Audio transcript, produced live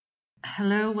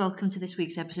Hello, welcome to this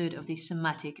week's episode of the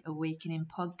Somatic Awakening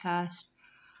podcast.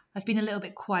 I've been a little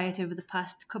bit quiet over the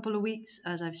past couple of weeks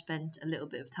as I've spent a little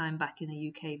bit of time back in the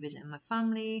UK visiting my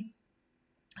family.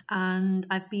 And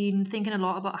I've been thinking a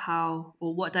lot about how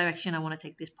or what direction I want to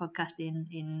take this podcast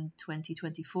in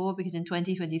 2024, because in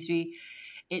 2023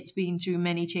 it's been through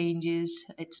many changes.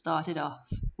 It started off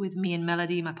with me and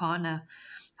Melody, my partner,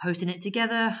 hosting it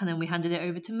together, and then we handed it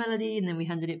over to Melody, and then we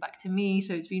handed it back to me.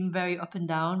 So it's been very up and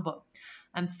down, but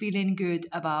I'm feeling good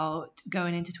about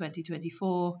going into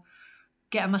 2024,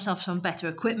 getting myself some better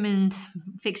equipment,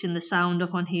 fixing the sound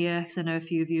up on here, because I know a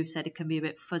few of you have said it can be a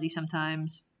bit fuzzy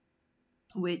sometimes,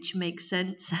 which makes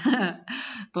sense.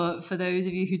 But for those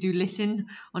of you who do listen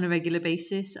on a regular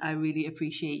basis, I really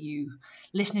appreciate you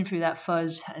listening through that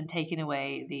fuzz and taking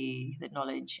away the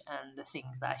knowledge and the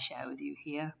things that I share with you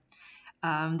here.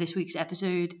 This week's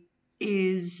episode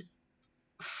is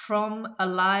from a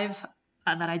live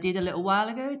that I did a little while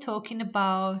ago, talking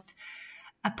about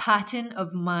a pattern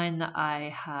of mine that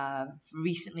I have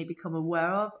recently become aware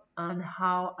of and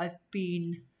how I've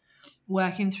been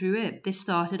working through it. This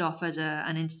started off as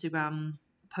an Instagram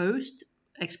post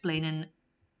explaining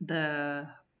the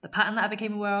pattern that I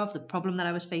became aware of, the problem that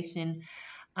I was facing,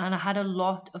 and I had a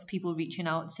lot of people reaching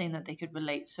out saying that they could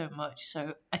relate so much.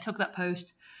 So I took that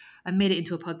post, I made it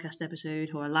into a podcast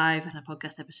episode, or a live and a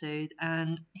podcast episode,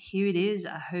 and here it is.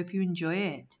 I hope you enjoy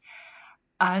it.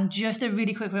 And just a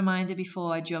really quick reminder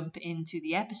before I jump into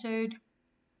the episode,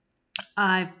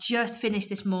 I've just finished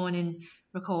this morning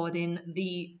recording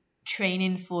the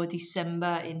training for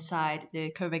December inside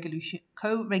the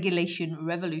Co-Regulation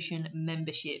Revolution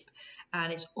membership,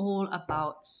 and it's all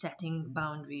about setting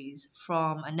boundaries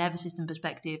from a nervous system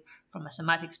perspective, from a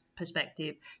somatics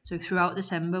perspective. So throughout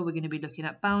December we're going to be looking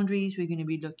at boundaries, we're going to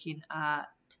be looking at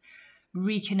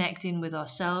reconnecting with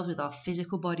ourselves, with our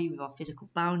physical body, with our physical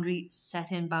boundary,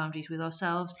 setting boundaries with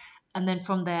ourselves, and then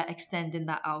from there extending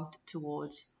that out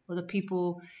towards other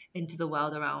people, into the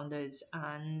world around us.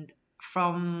 And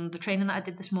from the training that I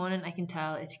did this morning, I can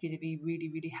tell it's going to be really,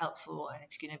 really helpful, and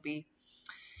it's going to be,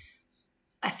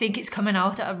 I think it's coming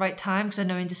out at a right time, because I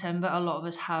know in December a lot of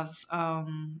us have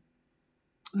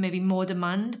maybe more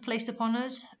demand placed upon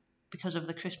us because of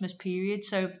the Christmas period.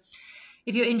 So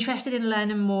if you're interested in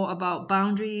learning more about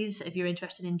boundaries, if you're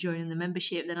interested in joining the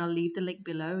membership, then I'll leave the link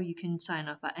below. You can sign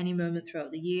up at any moment throughout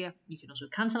the year. You can also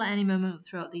cancel at any moment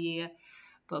throughout the year.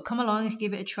 But come along and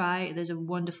give it a try. There's a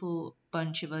wonderful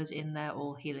bunch of us in there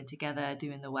all healing together,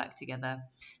 doing the work together.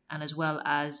 And as well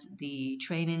as the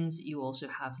trainings, you also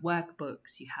have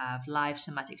workbooks, you have live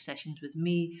somatic sessions with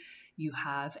me, you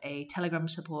have a Telegram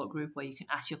support group where you can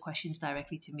ask your questions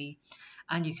directly to me,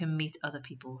 and you can meet other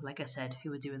people, like I said,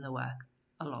 who are doing the work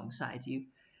alongside you.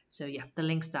 So yeah, the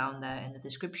link's down there in the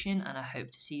description, and I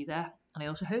hope to see you there. And I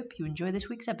also hope you enjoy this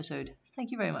week's episode.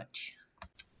 Thank you very much.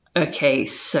 Okay,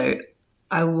 so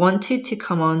I wanted to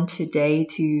come on today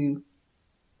to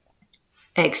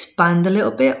expand a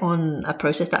little bit on a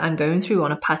process that I'm going through,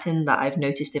 on a pattern that I've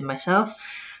noticed in myself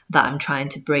that I'm trying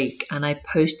to break. And I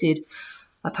posted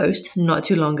a post not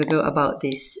too long ago about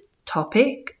this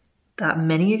topic that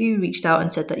many of you reached out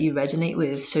and said that you resonate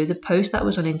with. So the post that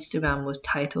was on Instagram was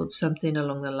titled something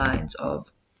along the lines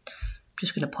of, I'm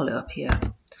just going to pull it up here.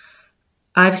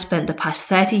 I've spent the past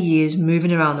 30 years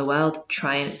moving around the world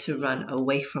trying to run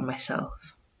away from myself.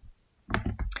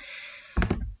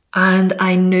 And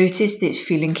I noticed this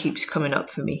feeling keeps coming up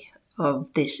for me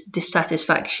of this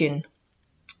dissatisfaction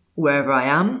wherever I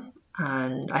am.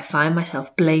 And I find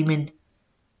myself blaming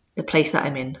the place that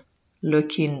I'm in,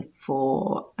 looking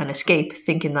for an escape,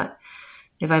 thinking that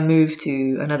if I move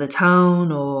to another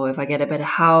town, or if I get a better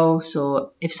house,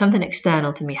 or if something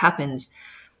external to me happens,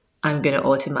 I'm going to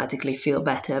automatically feel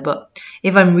better. But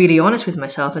if I'm really honest with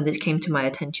myself, and this came to my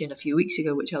attention a few weeks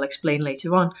ago, which I'll explain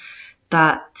later on,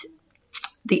 that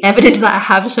the evidence that I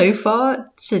have so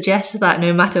far suggests that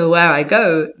no matter where I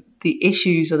go, the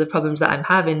issues or the problems that I'm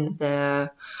having,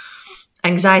 the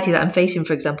anxiety that I'm facing,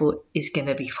 for example, is going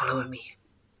to be following me,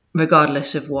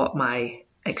 regardless of what my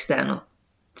external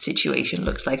situation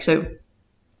looks like. So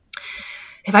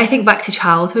if I think back to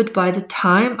childhood, by the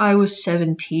time I was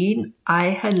 17, I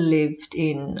had lived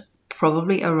in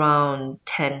probably around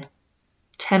 10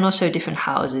 or so different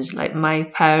houses. Like, my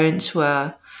parents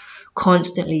were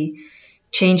constantly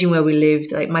changing where we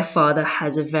lived. Like, my father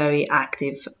has a very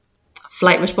active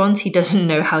flight response. He doesn't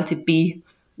know how to be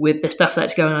with the stuff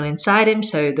that's going on inside him.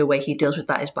 So the way he deals with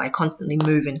that is by constantly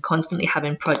moving, constantly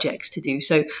having projects to do.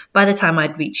 So by the time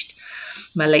I'd reached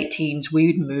my late teens,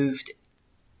 we'd moved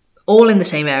all in the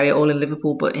same area, all in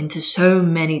Liverpool, but into so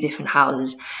many different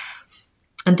houses.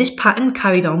 And this pattern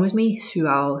carried on with me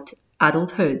throughout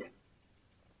adulthood.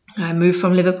 I moved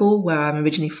from Liverpool, where I'm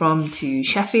originally from, to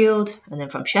Sheffield, and then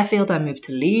from Sheffield I moved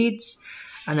to Leeds,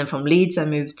 and then from Leeds I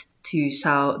moved to the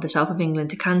south of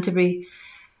England, to Canterbury.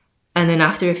 And then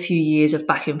after a few years of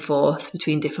back and forth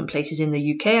between different places in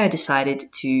the UK, I decided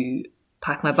to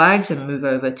pack my bags and move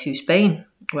over to Spain,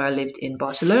 where I lived in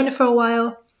Barcelona for a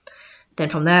while. Then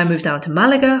from there I moved down to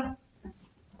Malaga,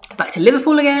 back to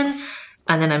Liverpool again,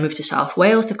 and then I moved to South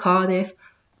Wales, to Cardiff,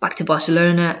 back to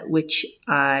Barcelona, which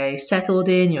I settled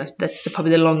in. That's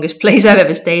probably the longest place I've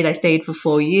ever stayed. I stayed for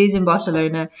 4 years in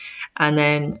Barcelona, and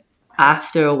then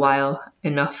after a while,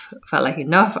 enough felt like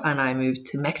enough, and I moved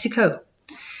to Mexico,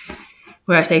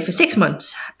 where I stayed for 6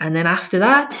 months. And then after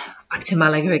that, back to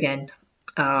Malaga again.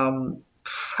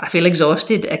 I feel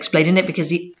exhausted explaining it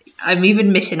because I'm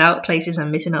even missing out places,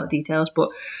 I'm missing out details, but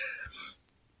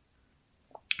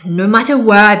no matter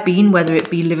where I've been, whether it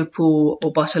be Liverpool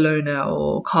or Barcelona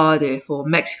or Cardiff or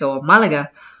Mexico or Malaga,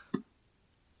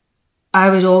 I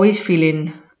was always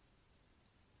feeling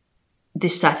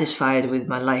dissatisfied with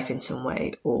my life in some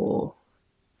way, or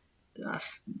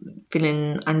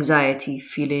feeling anxiety,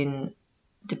 feeling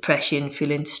depression,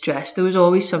 feeling stress. There was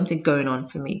always something going on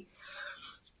for me.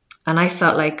 And I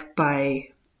felt like by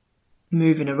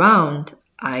moving around,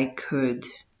 I could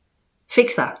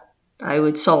fix that. I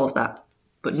would solve that.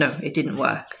 But no, it didn't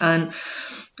work. And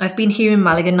I've been here in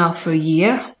Malaga now for a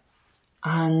year,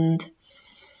 and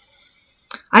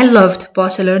I loved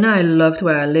Barcelona. I loved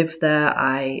where I lived there.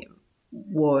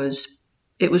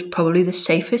 It was probably the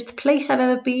safest place I've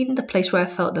ever been, the place where I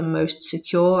felt the most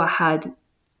secure. I had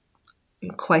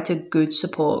quite a good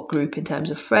support group in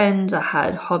terms of friends. I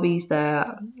had hobbies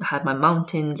there. I had my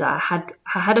mountains. I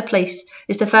had a place.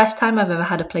 It's the first time I've ever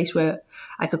had a place where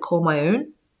I could call my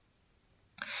own.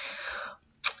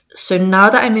 So now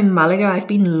that I'm in Malaga, I've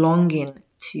been longing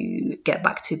to get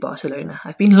back to Barcelona.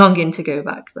 I've been longing to go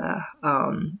back there.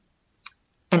 And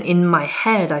in my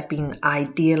head, I've been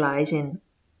idealizing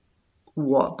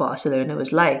what Barcelona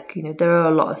was like. There are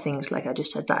a lot of things, like I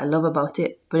just said, that I love about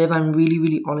it. But if I'm really,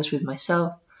 really honest with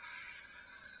myself,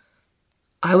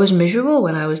 I was miserable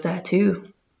when I was there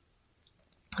too.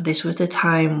 This was the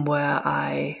time where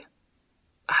I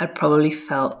had probably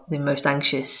felt the most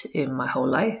anxious in my whole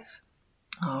life.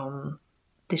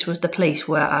 This was the place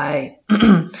where I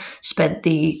spent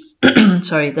the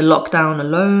lockdown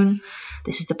alone.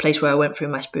 This is the place where I went through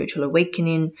my spiritual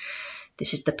awakening.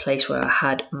 This is the place where I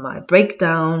had my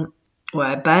breakdown, where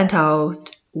I burnt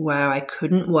out, where I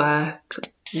couldn't work,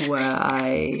 where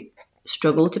I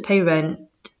struggled to pay rent,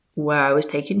 where I was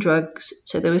taking drugs.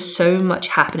 So there was so much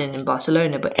happening in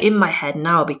Barcelona. But in my head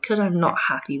now, because I'm not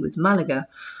happy with Malaga,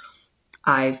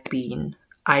 I've been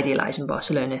idealizing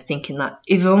Barcelona, thinking that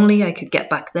if only I could get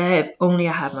back there, if only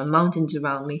I had my mountains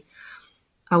around me,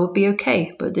 I would be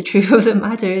okay. But the truth of the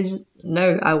matter is,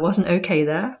 no, I wasn't okay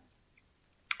there.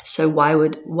 So why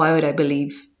would I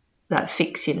believe that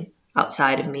fixing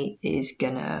outside of me is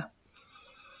gonna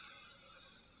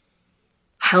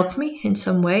help me in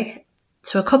some way?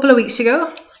 So a couple of weeks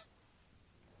ago,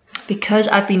 because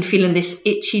I've been feeling this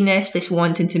itchiness, this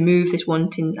wanting to move, this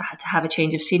wanting to have a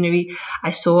change of scenery, I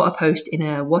saw a post in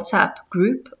a WhatsApp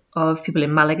group of people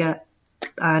in Malaga,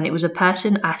 and it was a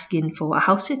person asking for a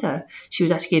house sitter. She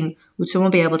was asking, would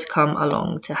someone be able to come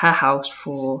along to her house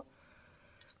for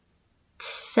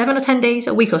 7 or 10 days,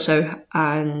 a week or so,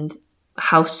 and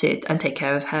house sit and take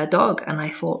care of her dog? And I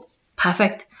thought,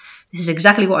 perfect. This is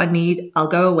exactly what I need. I'll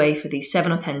go away for these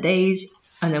 7 or 10 days,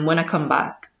 and then when I come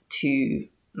back to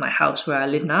my house where I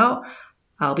live now,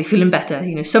 I'll be feeling better.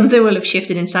 Something will have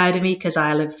shifted inside of me because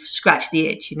I'll have scratched the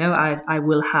itch. I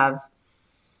will have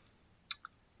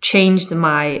changed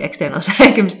my external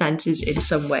circumstances in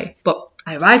some way. But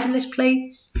I arrived in this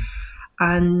place,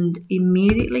 and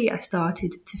immediately I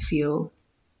started to feel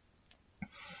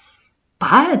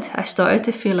bad. I started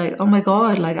to feel like, oh my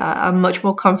God, like I'm much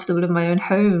more comfortable in my own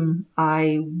home.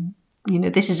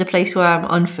 This is a place where I'm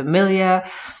unfamiliar.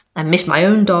 I miss my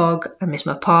own dog. I miss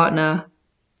my partner.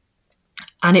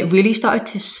 And it really started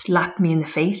to slap me in the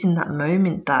face in that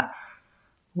moment that,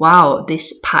 wow,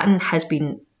 this pattern has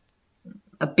been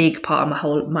a big part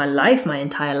of my life, my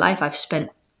entire life. I've spent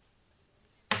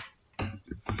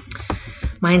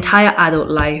my entire adult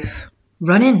life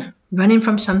running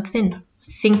from something,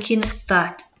 thinking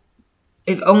that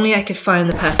if only I could find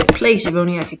the perfect place, if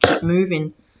only I could keep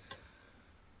moving,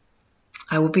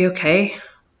 I would be okay.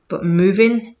 But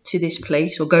moving to this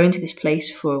place, or going to this place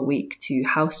for a week to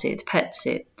house sit, pet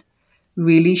sit,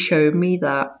 really showed me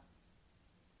that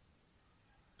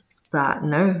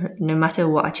no matter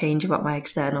what I change about my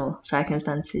external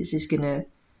circumstances is going to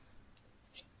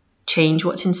change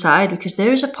what's inside, because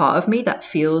there is a part of me that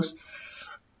feels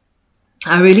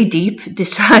a really deep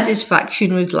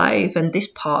dissatisfaction with life, and this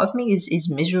part of me is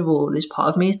miserable. This part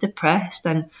of me is depressed,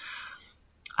 and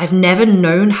I've never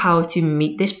known how to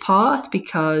meet this part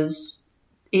because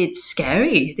it's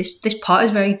scary. This part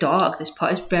is very dark. This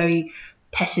part is very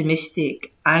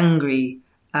pessimistic, angry,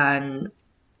 and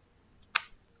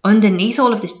underneath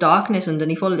all of this darkness,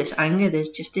 underneath all of this anger, there's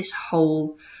just this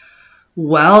whole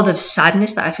world of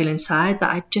sadness that I feel inside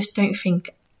that I just don't think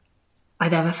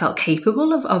I've ever felt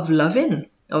capable of loving,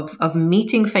 of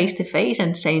meeting face to face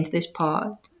and saying to this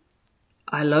part,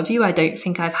 I love you. I don't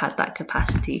think I've had that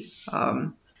capacity.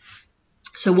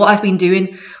 So what I've been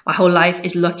doing my whole life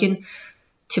is looking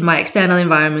to my external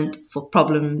environment for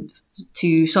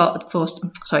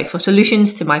for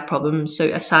solutions to my problems. So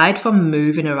aside from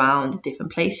moving around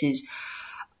different places,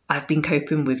 I've been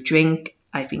coping with drink,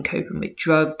 I've been coping with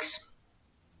drugs.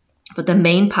 But the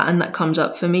main pattern that comes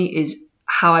up for me is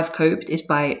how I've coped is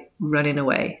by running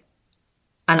away.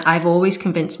 And I've always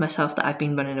convinced myself that I've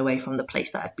been running away from the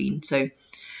place that I've been. So,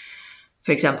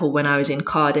 for example, when I was in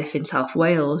Cardiff in South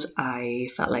Wales, I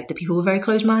felt like the people were very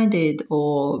close-minded,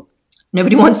 or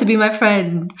nobody wants to be my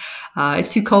friend.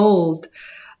 It's too cold.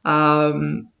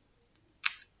 What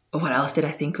else did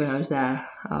I think when I was there?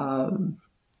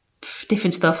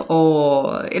 Different stuff.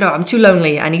 Or, I'm too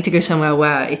lonely. I need to go somewhere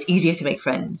where it's easier to make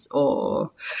friends.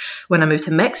 Or when I moved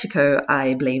to Mexico,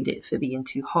 I blamed it for being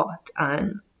too hot.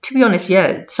 And to be honest,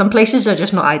 yeah, some places are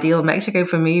just not ideal. Mexico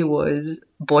for me was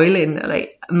boiling.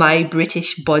 Like, my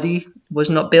British body was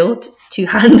not built to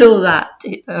handle that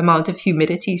amount of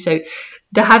humidity. So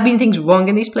there have been things wrong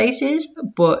in these places,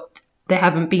 but they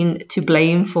haven't been to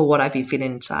blame for what I've been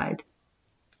feeling inside.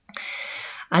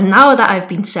 And now that I've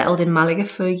been settled in Malaga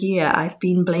for a year, I've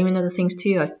been blaming other things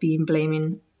too. I've been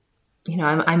blaming,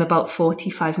 I'm about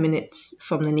 45 minutes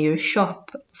from the nearest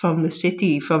shop, from the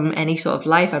city, from any sort of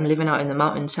life. I'm living out in the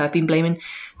mountains. So I've been blaming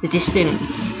the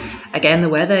distance. Again, the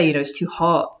weather, it's too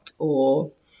hot.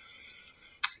 Or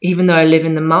even though I live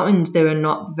in the mountains, there are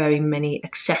not very many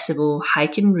accessible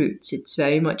hiking routes. It's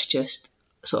very much just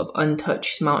sort of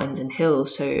untouched mountains and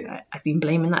hills. So I've been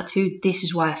blaming that too. This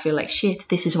is why I feel like shit.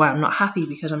 This is why I'm not happy,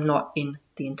 because I'm not in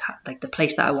the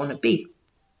place that I want to be,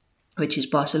 which is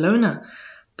Barcelona.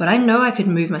 But I know I could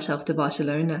move myself to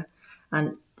Barcelona,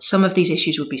 and some of these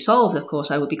issues would be solved. Of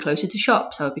course, I would be closer to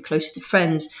shops. I would be closer to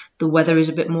friends. The weather is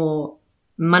a bit more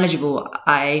manageable.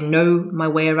 I know my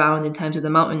way around in terms of the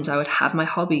mountains. I would have my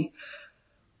hobby.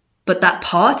 But that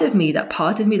part of me that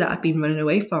I've been running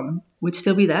away from would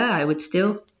still be there. I would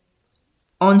still,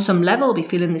 on some level, be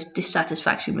feeling this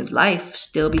dissatisfaction with life,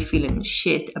 still be feeling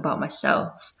shit about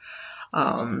myself.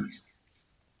 But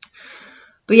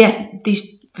yeah,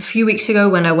 a few weeks ago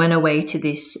when I went away to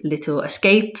this little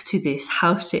escape, to this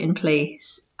house-sitting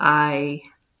place, I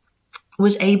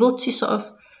was able to sort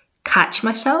of catch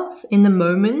myself in the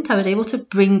moment. I was able to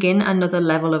bring in another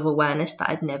level of awareness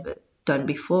that I'd never done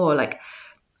before. Like,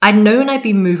 I'd known I'd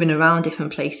been moving around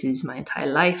different places my entire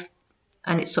life,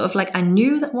 and it's sort of like I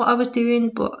knew that what I was doing,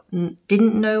 but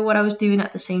didn't know what I was doing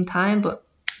at the same time. But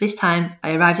this time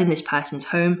I arrived in this person's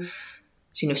home,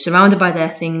 surrounded by their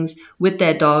things, with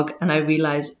their dog, and I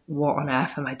realized, what on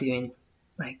earth am I doing?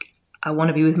 Like, I want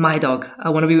to be with my dog.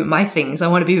 I want to be with my things. I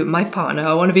want to be with my partner.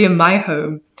 I want to be in my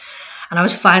home. And I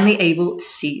was finally able to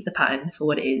see the pattern for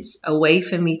what it is, a way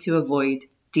for me to avoid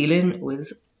dealing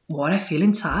with what I feel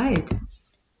inside.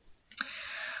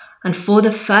 And for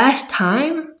the first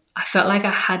time, I felt like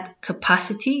I had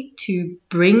capacity to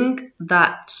bring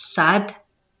that sad,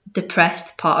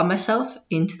 depressed part of myself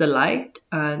into the light.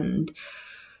 And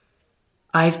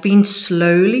I've been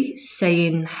slowly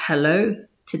saying hello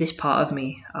to this part of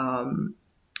me. And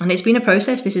it's been a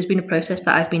process. This has been a process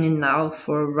that I've been in now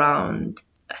for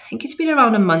I think it's been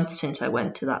around a month since I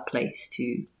went to that place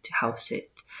to house sit.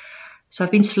 So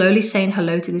I've been slowly saying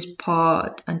hello to this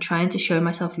part and trying to show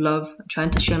myself love,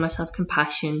 trying to show myself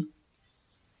compassion.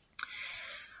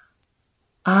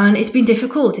 And it's been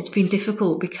difficult. It's been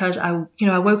difficult because I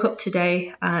woke up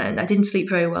today and I didn't sleep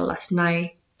very well last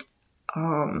night,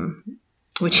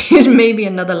 which is maybe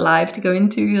another live to go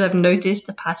into, because I've noticed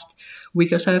the past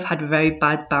week or so I've had very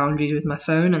bad boundaries with my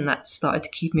phone, and that started to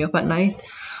keep me up at night.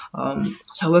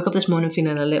 So I woke up this morning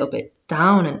feeling a little bit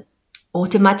down, and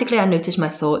automatically I noticed my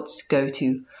thoughts go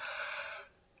to,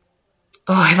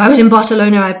 if I was in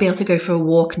Barcelona, I'd be able to go for a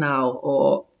walk now,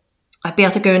 or I'd be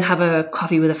able to go and have a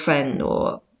coffee with a friend,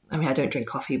 or, I don't drink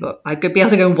coffee, but I could be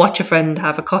able to go and watch a friend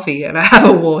have a coffee and I have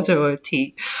a water or a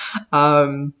tea.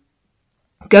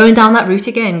 Going down that route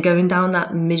again, going down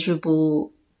that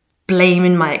miserable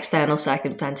blaming my external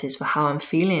circumstances for how I'm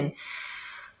feeling.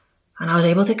 And I was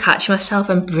able to catch myself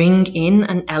and bring in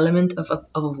an element of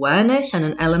awareness and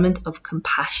an element of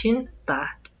compassion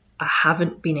that I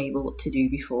haven't been able to do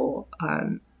before.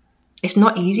 It's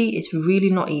not easy. It's really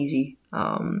not easy.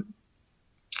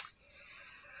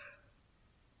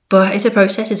 But it's a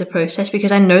process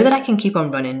because I know that I can keep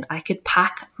on running. I could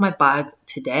pack my bag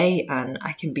today and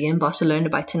I can be in Barcelona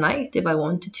by tonight if I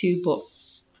wanted to. But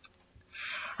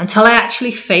until I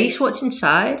actually face what's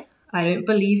inside, I don't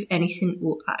believe anything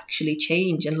will actually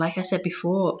change. And like I said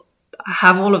before, I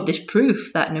have all of this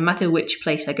proof that no matter which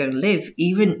place I go and live,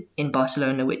 even in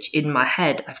Barcelona, which in my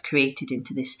head I've created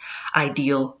into this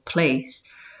ideal place,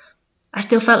 I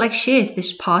still felt like shit.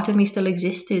 This part of me still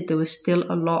existed. There was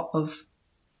still a lot of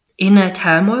inner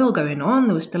turmoil going on.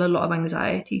 There was still a lot of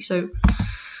anxiety. So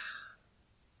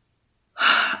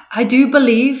I do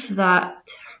believe that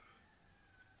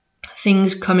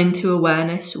things come into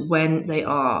awareness when they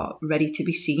are ready to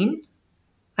be seen.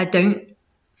 I don't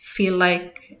feel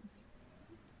like,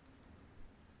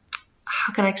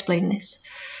 how can I explain this?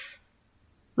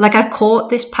 Like I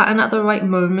caught this pattern at the right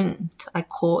moment.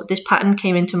 This pattern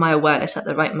came into my awareness at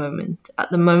the right moment. At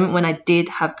the moment when I did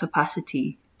have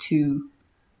capacity to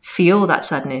feel that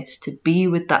sadness, to be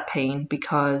with that pain,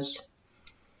 because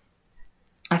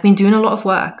I've been doing a lot of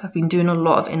work. I've been doing a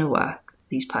lot of inner work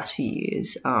these past few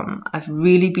years. I've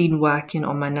really been working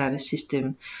on my nervous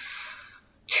system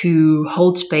to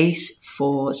hold space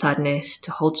for sadness,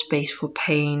 to hold space for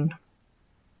pain,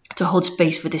 to hold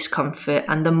space for discomfort.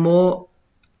 And the more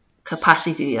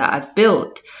capacity that I've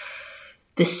built,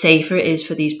 the safer it is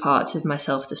for these parts of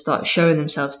myself to start showing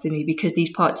themselves to me, because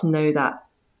these parts know that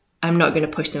I'm not going to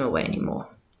push them away anymore.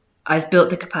 I've built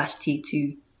the capacity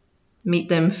to meet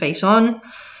them face on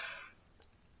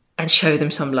and show them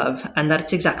some love. And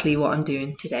that's exactly what I'm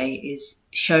doing today, is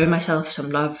showing myself some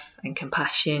love and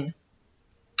compassion,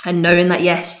 and knowing that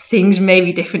yes, things may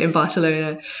be different in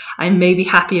Barcelona. I may be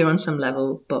happier on some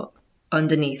level, but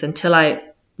underneath, until I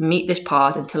meet this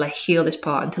part, until I heal this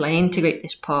part, until I integrate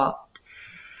this part,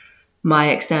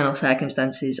 my external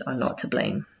circumstances are not to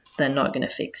blame. They're not going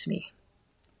to fix me,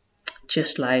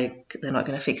 just like they're not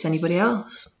going to fix anybody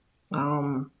else.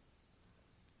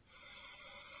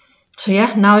 So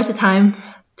yeah, now is the time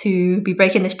to be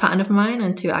breaking this pattern of mine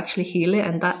and to actually heal it.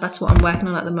 And that's what I'm working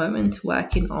on at the moment,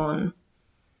 working on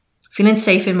feeling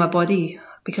safe in my body,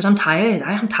 because I'm tired.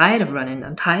 I am tired of running.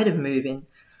 I'm tired of moving.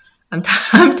 I'm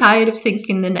tired of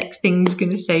thinking the next thing's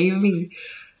going to save me.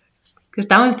 Because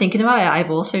now I'm thinking about it,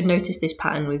 I've also noticed this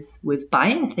pattern with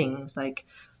buying things. Like,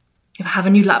 if I have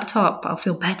a new laptop, I'll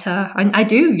feel better. I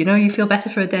do, you feel better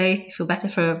for a day, you feel better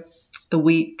for a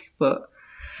week, but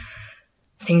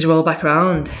things roll back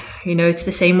around. It's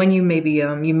the same when you maybe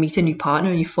you meet a new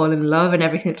partner and you fall in love and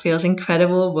everything feels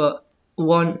incredible, but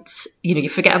once, you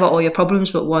forget about all your problems,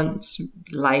 but once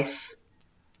life,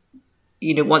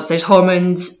 once those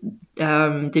hormones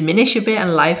diminish a bit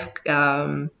and life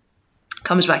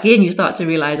comes back in, you start to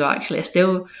realize, well, actually,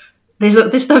 there's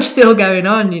this stuff still going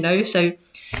on, So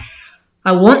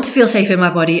I want to feel safe in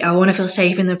my body. I want to feel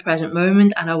safe in the present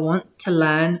moment, and I want to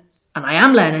learn, and I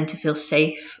am learning to feel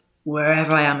safe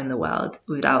wherever I am in the world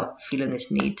without feeling this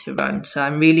need to run. So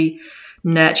I'm really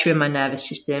nurturing my nervous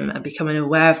system and becoming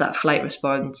aware of that flight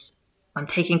response. I'm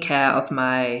taking care of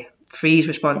my freeze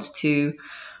response too.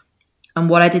 And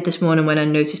what I did this morning when I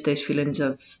noticed those feelings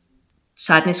of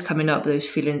sadness coming up, those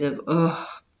feelings of,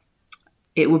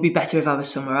 it would be better if I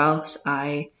was somewhere else,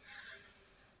 I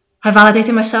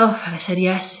validated myself and I said,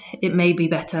 yes, it may be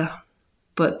better,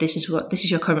 but this is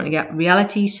your current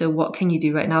reality. So what can you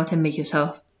do right now to make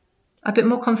yourself a bit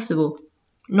more comfortable?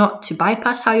 Not to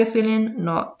bypass how you're feeling,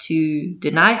 not to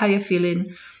deny how you're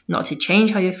feeling, not to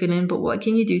change how you're feeling, but what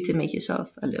can you do to make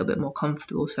yourself a little bit more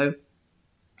comfortable? So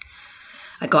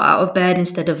I got out of bed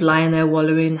instead of lying there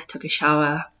wallowing. I took a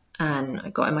shower and I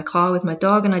got in my car with my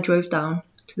dog and I drove down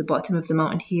to the bottom of the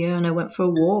mountain here and I went for a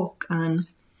walk. And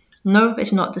no,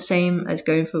 it's not the same as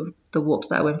going for the walks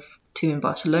that I went to in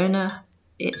Barcelona.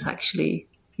 It's actually,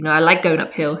 I like going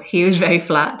uphill. Here is very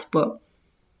flat, but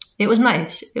it was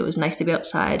nice. It was nice to be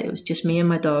outside. It was just me and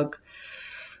my dog.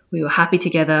 We were happy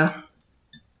together,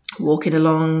 walking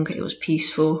along. It was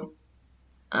peaceful.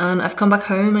 And I've come back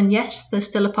home and yes, there's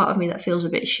still a part of me that feels a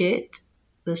bit shit.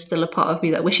 There's still a part of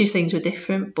me that wishes things were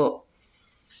different, but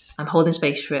I'm holding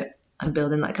space for it. I'm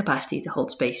building that capacity to hold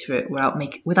space for it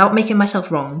without making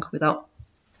myself wrong, without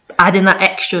adding that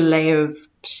extra layer of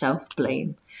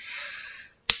self-blame.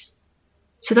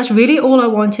 So that's really all I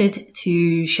wanted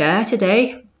to share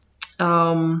today.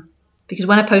 Because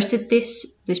when I posted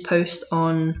this post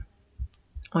on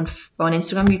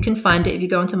Instagram, you can find it if you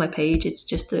go onto my page. It's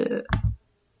just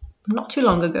not too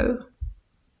long ago.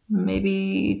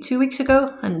 maybe 2 weeks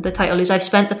ago, and the title is I've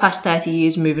spent the past 30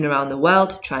 years moving around the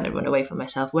world trying to run away from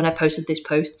myself. When I posted this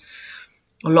post,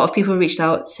 a lot of people reached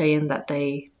out saying that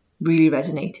they really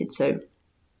resonated, so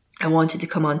I wanted to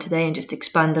come on today and just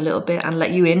expand a little bit and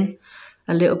let you in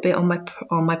a little bit on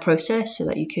my process, so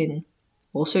that you can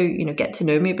also, you know, get to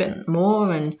know me a bit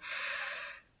more and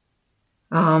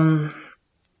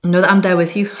know that I'm there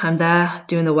with you. I'm there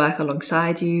doing the work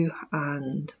alongside you,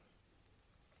 and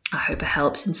I hope it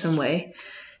helps in some way.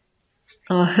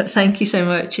 Thank you so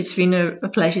much. It's been a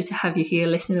pleasure to have you here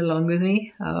listening along with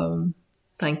me.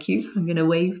 Thank you. I'm going to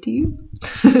wave to you.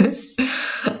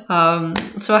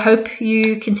 So I hope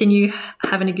you continue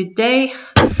having a good day,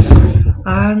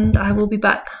 and I will be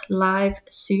back live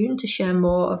soon to share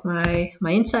more of my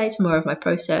insights, more of my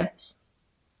process.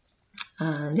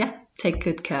 And yeah, take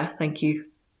good care. Thank you.